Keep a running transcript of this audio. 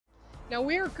Now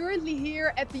we are currently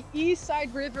here at the East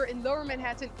Side River in Lower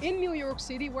Manhattan in New York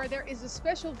City, where there is a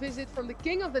special visit from the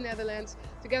King of the Netherlands,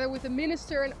 together with the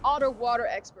minister and other water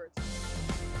experts.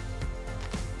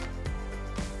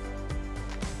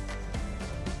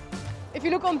 If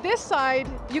you look on this side,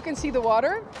 you can see the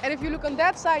water. And if you look on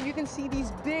that side, you can see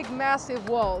these big, massive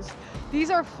walls. These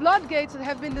are floodgates that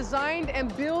have been designed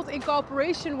and built in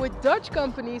cooperation with Dutch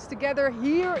companies together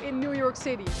here in New York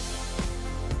City.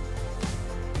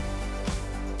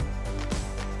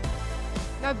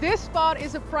 Now this spot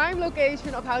is a prime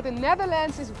location of how the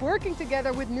Netherlands is working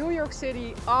together with New York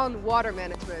City on water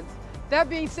management. That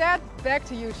being said, back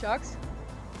to you, Jacques.